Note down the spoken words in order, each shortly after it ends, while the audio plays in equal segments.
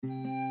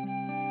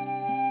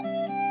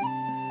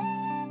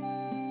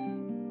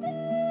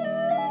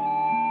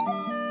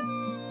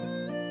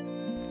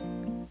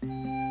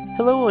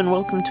Hello and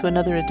welcome to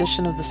another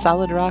edition of the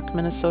Solid Rock,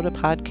 Minnesota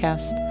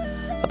podcast,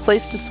 a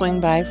place to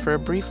swing by for a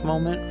brief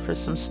moment for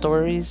some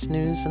stories,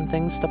 news, and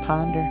things to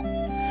ponder.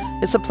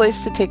 It's a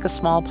place to take a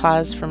small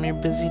pause from your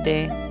busy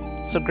day,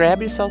 so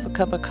grab yourself a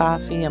cup of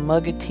coffee, a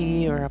mug of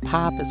tea, or a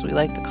pop as we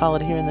like to call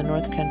it here in the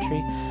North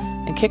Country,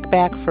 and kick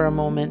back for a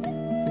moment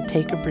and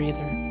take a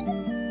breather.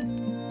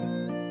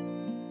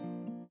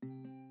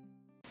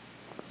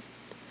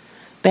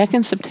 Back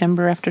in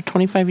September, after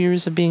 25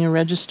 years of being a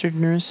registered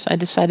nurse, I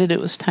decided it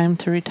was time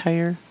to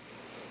retire.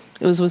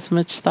 It was with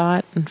much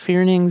thought and fear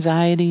and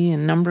anxiety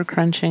and number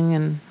crunching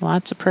and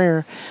lots of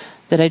prayer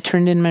that I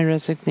turned in my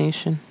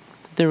resignation.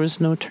 There was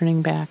no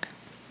turning back.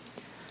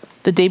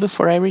 The day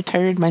before I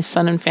retired, my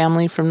son and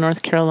family from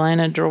North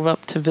Carolina drove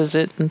up to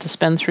visit and to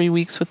spend 3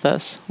 weeks with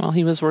us while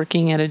he was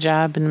working at a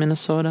job in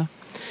Minnesota.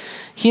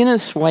 He and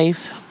his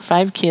wife,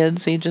 5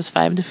 kids, ages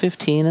 5 to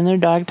 15, and their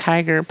dog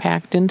Tiger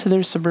packed into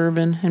their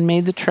Suburban and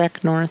made the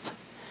trek north.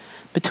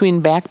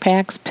 Between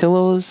backpacks,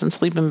 pillows, and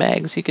sleeping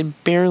bags, you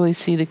could barely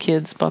see the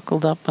kids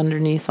buckled up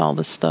underneath all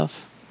the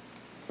stuff.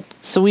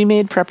 So we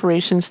made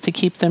preparations to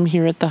keep them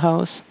here at the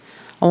house.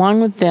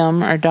 Along with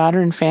them, our daughter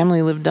and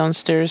family lived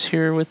downstairs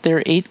here with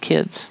their 8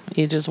 kids,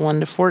 ages 1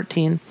 to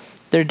 14,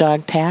 their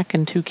dog Tack,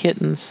 and 2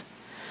 kittens.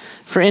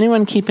 For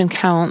anyone keeping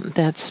count,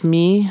 that's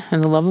me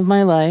and the love of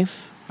my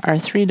life, our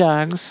 3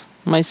 dogs,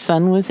 my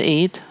son with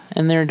 8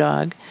 and their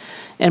dog,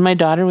 and my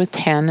daughter with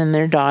 10 and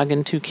their dog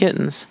and 2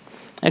 kittens.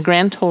 A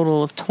grand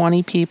total of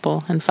 20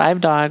 people and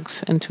 5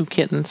 dogs and 2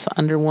 kittens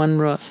under one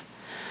roof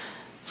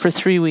for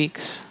 3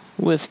 weeks,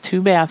 with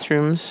 2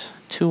 bathrooms,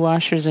 2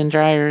 washers and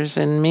dryers,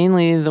 and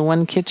mainly the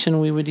one kitchen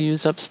we would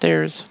use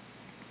upstairs.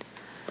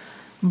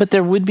 But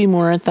there would be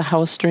more at the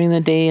house during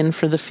the day and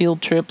for the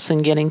field trips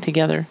and getting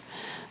together.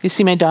 You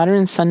see, my daughter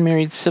and son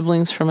married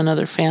siblings from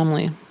another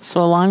family,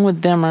 so along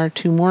with them are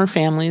 2 more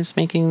families,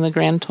 making the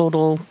grand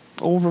total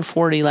over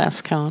 40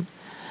 last count.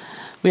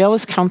 We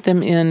always count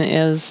them in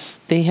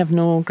as they have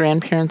no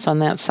grandparents on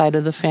that side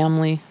of the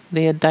family.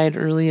 They had died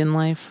early in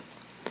life.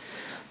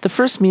 The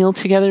first meal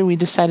together, we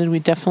decided we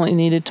definitely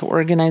needed to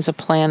organize a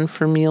plan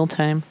for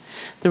mealtime.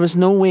 There was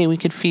no way we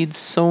could feed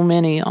so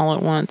many all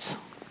at once.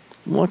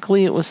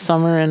 Luckily, it was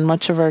summer and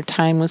much of our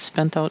time was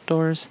spent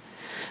outdoors.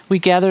 We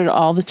gathered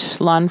all the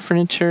lawn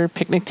furniture,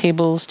 picnic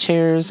tables,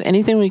 chairs,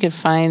 anything we could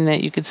find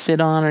that you could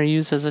sit on or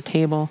use as a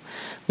table.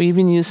 We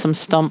even used some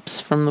stumps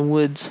from the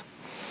woods.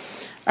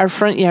 Our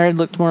front yard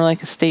looked more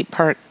like a state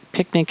park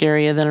picnic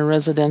area than a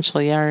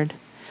residential yard.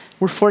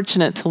 We're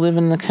fortunate to live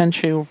in the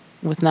country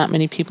with not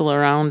many people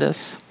around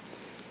us.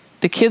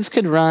 The kids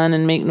could run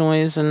and make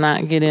noise and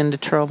not get into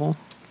trouble.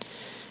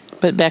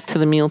 But back to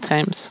the meal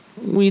times.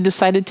 We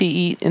decided to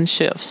eat in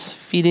shifts,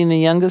 feeding the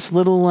youngest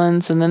little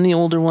ones and then the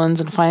older ones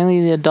and finally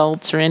the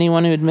adults or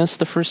anyone who had missed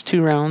the first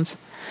 2 rounds.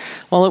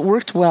 While it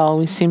worked well,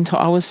 we seemed to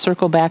always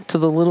circle back to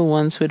the little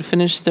ones who had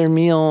finished their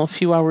meal a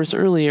few hours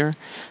earlier,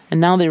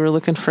 and now they were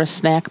looking for a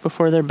snack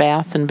before their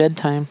bath and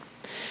bedtime.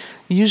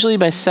 Usually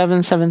by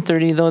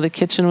 7:30, though, the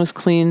kitchen was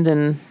cleaned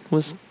and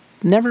was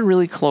never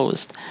really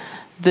closed.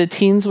 The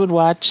teens would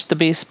watch the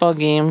baseball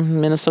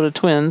game, Minnesota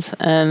Twins,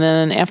 and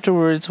then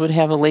afterwards would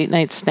have a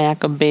late-night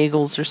snack of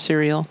bagels or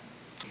cereal.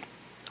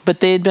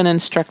 But they had been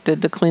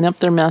instructed to clean up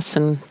their mess,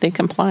 and they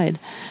complied.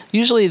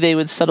 Usually they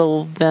would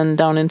settle then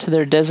down into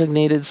their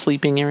designated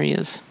sleeping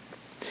areas.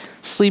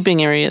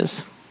 Sleeping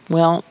areas.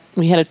 Well,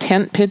 we had a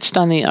tent pitched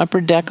on the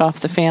upper deck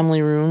off the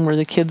family room where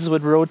the kids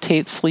would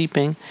rotate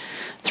sleeping.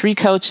 3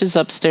 couches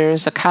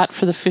upstairs, a cot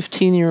for the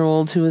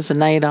 15-year-old who was a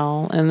night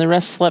owl, and the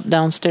rest slept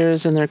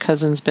downstairs in their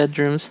cousins'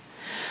 bedrooms.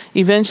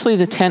 Eventually,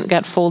 the tent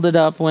got folded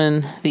up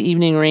when the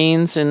evening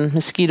rains and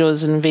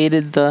mosquitoes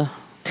invaded the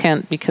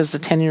tent because the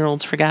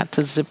 10-year-olds forgot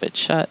to zip it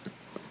shut.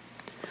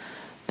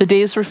 The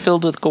days were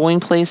filled with going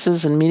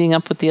places and meeting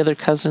up with the other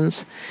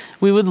cousins.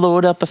 We would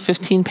load up a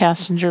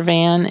 15-passenger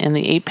van and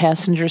the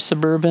 8-passenger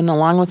Suburban,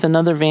 along with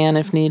another van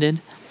if needed.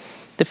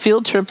 The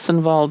field trips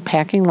involved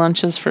packing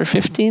lunches for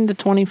 15 to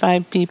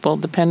 25 people,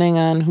 depending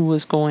on who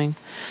was going.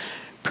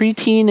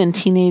 Preteen and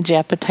teenage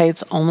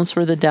appetites almost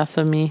were the death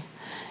of me.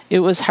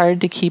 It was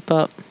hard to keep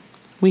up.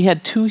 We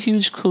had 2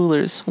 huge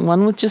coolers,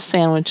 one with just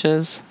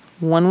sandwiches,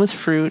 one with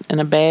fruit, and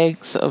a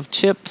bags of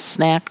chips,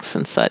 snacks,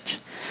 and such.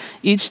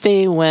 Each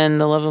day when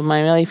the love of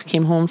my life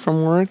came home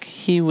from work,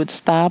 he would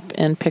stop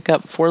and pick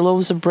up 4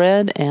 loaves of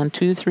bread and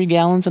 2 to 3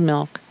 gallons of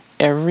milk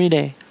every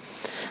day.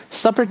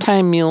 Supper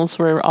time meals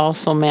were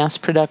also mass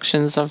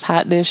productions of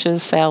hot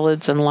dishes,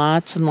 salads, and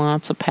lots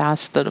of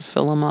pasta to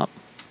fill them up.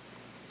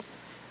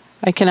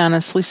 I can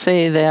honestly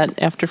say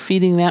that after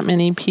feeding that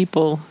many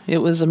people, it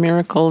was a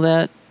miracle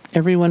that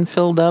everyone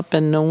filled up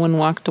and no one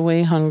walked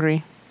away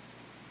hungry.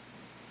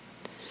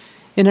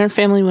 In our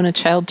family, when a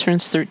child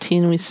turns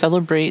 13, we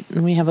celebrate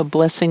and we have a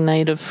blessing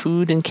night of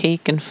food and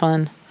cake and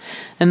fun.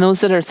 And those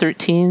that are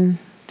 13,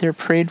 they're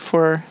prayed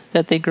for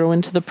that they grow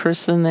into the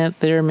person that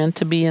they're meant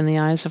to be in the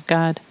eyes of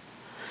God.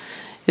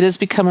 It has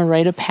become a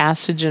rite of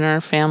passage in our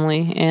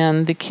family,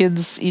 and the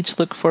kids each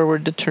look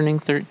forward to turning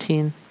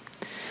 13.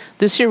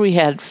 This year we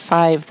had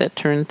 5 that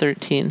turned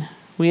 13.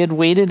 We had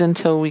waited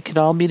until we could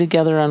all be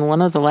together on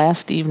one of the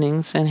last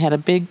evenings and had a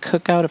big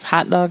cookout of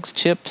hot dogs,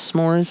 chips,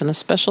 s'mores, and a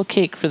special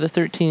cake for the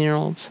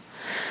 13-year-olds.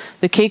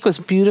 The cake was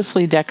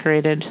beautifully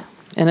decorated,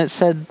 and it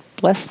said,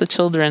 "Bless the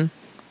children,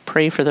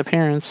 pray for the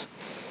parents."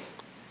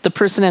 The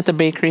person at the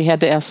bakery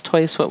had to ask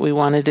twice what we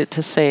wanted it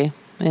to say,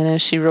 and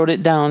as she wrote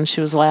it down,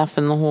 she was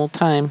laughing the whole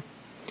time.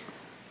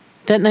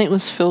 That night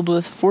was filled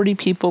with 40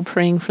 people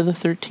praying for the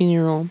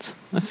 13-year-olds,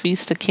 a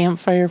feast of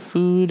campfire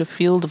food, a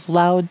field of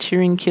loud,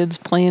 cheering kids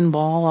playing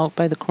ball out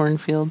by the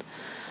cornfield,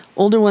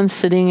 older ones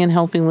sitting and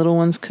helping little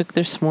ones cook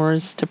their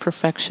s'mores to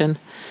perfection,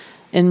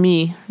 and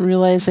me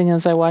realizing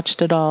as I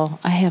watched it all,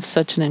 I have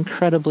such an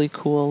incredibly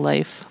cool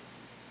life.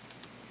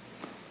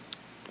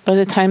 By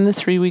the time the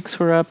 3 weeks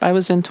were up, I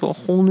was into a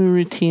whole new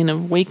routine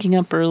of waking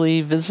up early,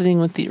 visiting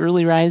with the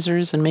early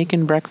risers, and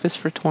making breakfast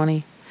for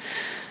 20.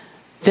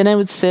 Then I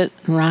would sit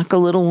and rock a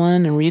little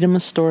one and read him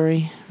a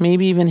story,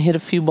 maybe even hit a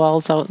few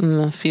balls out in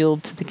the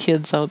field to the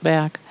kids out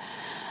back.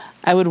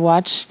 I would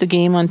watch the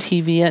game on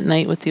TV at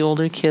night with the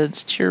older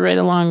kids, cheer right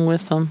along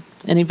with them,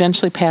 and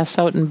eventually pass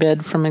out in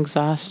bed from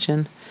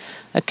exhaustion,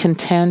 a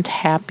content,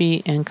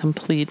 happy, and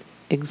complete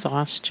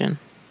exhaustion.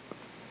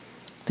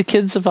 The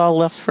kids have all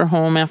left for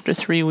home after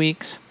 3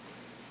 weeks,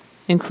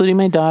 including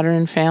my daughter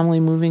and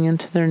family moving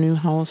into their new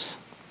house.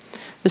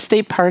 The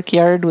state park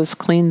yard was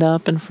cleaned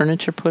up and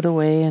furniture put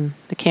away, and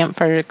the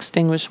campfire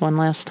extinguished one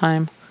last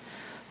time.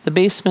 The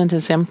basement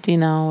is empty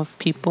now of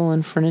people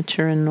and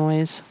furniture and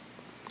noise.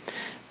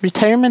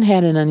 Retirement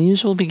had an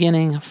unusual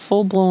beginning, a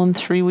full-blown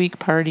 3-week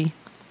party,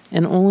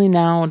 and only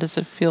now does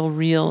it feel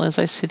real as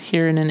I sit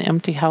here in an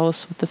empty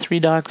house with the 3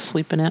 dogs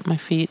sleeping at my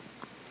feet.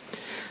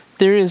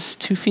 There is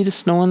 2 feet of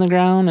snow on the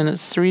ground, and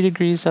it's 3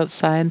 degrees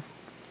outside.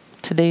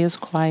 Today is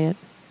quiet.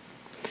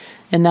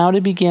 And now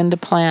to begin to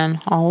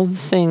plan all of the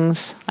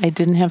things I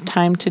didn't have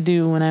time to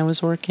do when I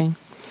was working.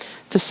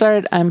 To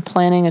start, I'm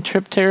planning a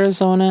trip to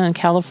Arizona and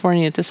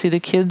California to see the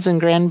kids and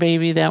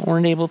grandbaby that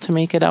weren't able to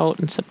make it out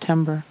in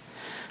September.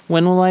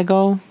 When will I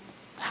go?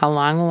 How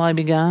long will I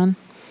be gone?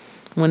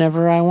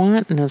 Whenever I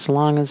want and as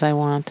long as I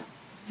want.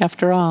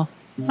 After all,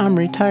 I'm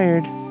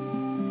retired.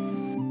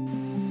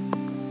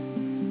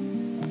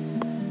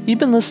 You've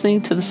been listening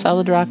to the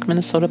Solid Rock,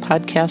 Minnesota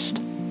podcast.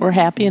 We're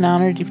happy and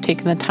honored you've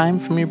taken the time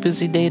from your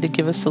busy day to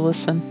give us a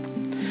listen.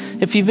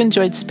 If you've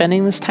enjoyed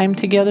spending this time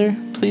together,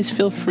 please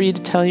feel free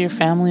to tell your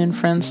family and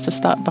friends to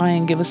stop by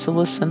and give us a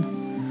listen.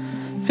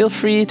 Feel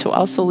free to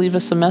also leave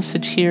us a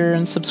message here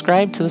and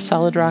subscribe to the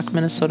Solid Rock,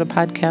 Minnesota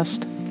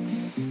podcast.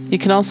 You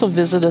can also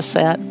visit us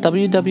at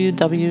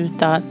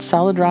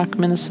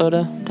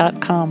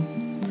www.solidrockminnesota.com.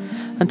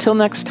 Until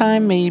next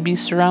time, may you be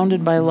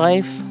surrounded by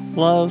life,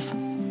 love,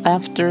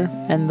 laughter,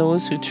 and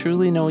those who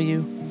truly know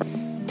you.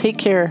 Take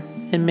care.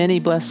 And many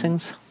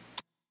blessings.